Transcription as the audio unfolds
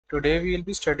Today we will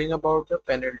be studying about the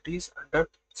penalties under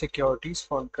Securities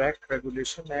Contract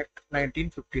Regulation Act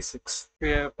 1956.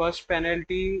 First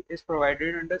penalty is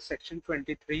provided under Section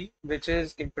 23, which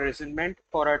is imprisonment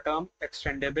for a term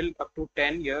extendable up to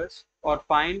 10 years or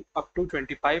fine up to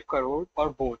 25 crore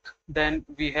or both. Then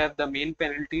we have the main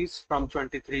penalties from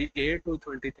 23A to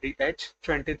 23H.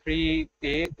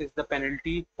 23A is the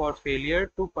penalty for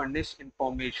failure to furnish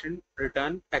information,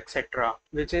 return, etc.,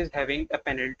 which is having a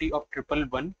penalty of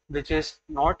 111, which is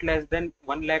not less than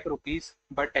 1 lakh rupees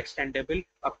but extendable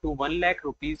up to 1 lakh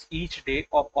rupees each day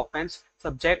of offense,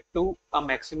 subject to a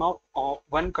maximum of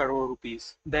 1 crore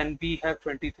rupees. Then we have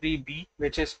 23B,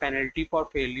 which is penalty for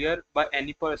failure by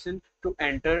any person to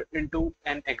enter into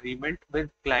an agreement with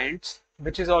clients,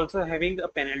 which is also having a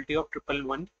penalty of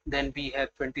 111. Then we have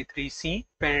 23C,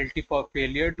 penalty for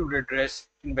failure to redress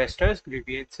investors'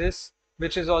 grievances,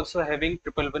 which is also having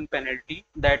 111 penalty,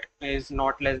 that is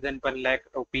not less than 1 lakh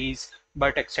rupees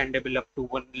but extendable up to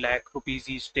 1 lakh rupees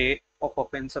each day of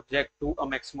offense, subject to a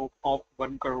maximum of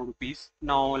 1 crore rupees.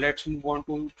 Now let's move on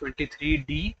to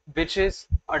 23D, which is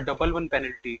a 111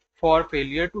 penalty for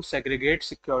failure to segregate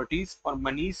securities or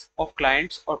monies of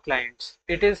clients or clients.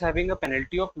 It is having a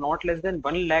penalty of not less than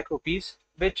 1 lakh rupees,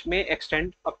 which may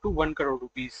extend up to 1 crore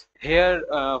rupees. Here,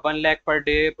 1 lakh per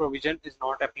day provision is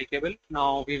not applicable.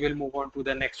 Now we will move on to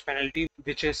the next penalty,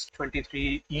 which is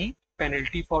 23E,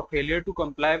 penalty for failure to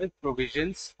comply with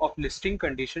provisions of listing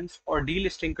conditions or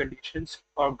delisting conditions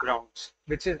or grounds,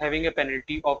 which is having a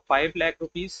penalty of 5 lakh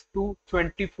rupees to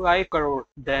 25 crore.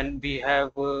 Then we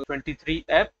have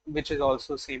 23F, which is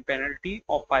also same penalty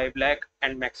of 5 lakh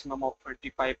and maximum of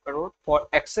 25 crore for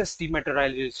excess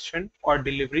dematerialization or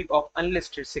delivery of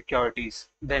unlisted securities.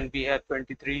 Then we have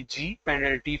 23G,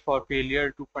 penalty for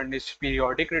failure to furnish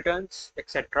periodic returns,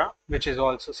 etc., which is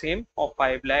also same of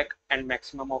 5 lakh and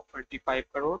maximum of 25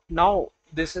 crore. Now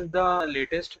this is the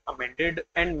latest amended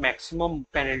and maximum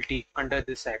penalty under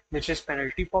this act, which is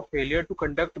penalty for failure to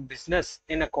conduct business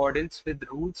in accordance with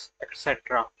rules,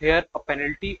 etc. Here a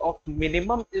penalty of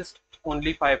minimum is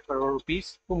only 5 crore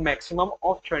rupees to maximum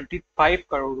of 25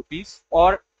 crore rupees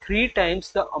or 3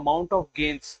 times the amount of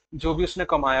gains जो भी उसने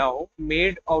कमाया हो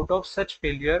made out of such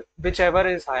failure, whichever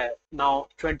is higher. Now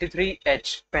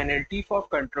 23H, penalty for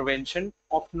contravention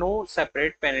of no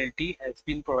separate penalty has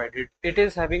been provided. It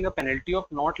is having a penalty of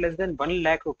not less than 1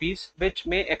 lakh rupees, which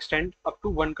may extend up to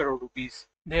 1 crore rupees.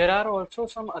 There are also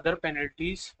some other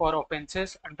penalties for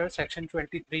offences under Section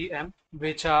 23M,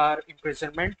 which are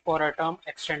imprisonment for a term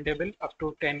extendable up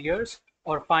to 10 years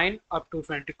or fine up to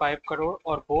 25 crore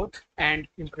or both, and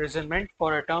imprisonment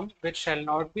for a term which shall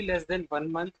not be less than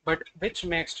 1 month but which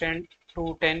may extend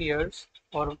to 10 years,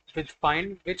 or with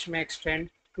fine which may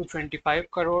extend to 25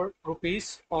 crore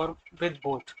rupees or with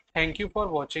both. Thank you for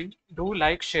watching. Do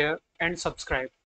like, share and subscribe.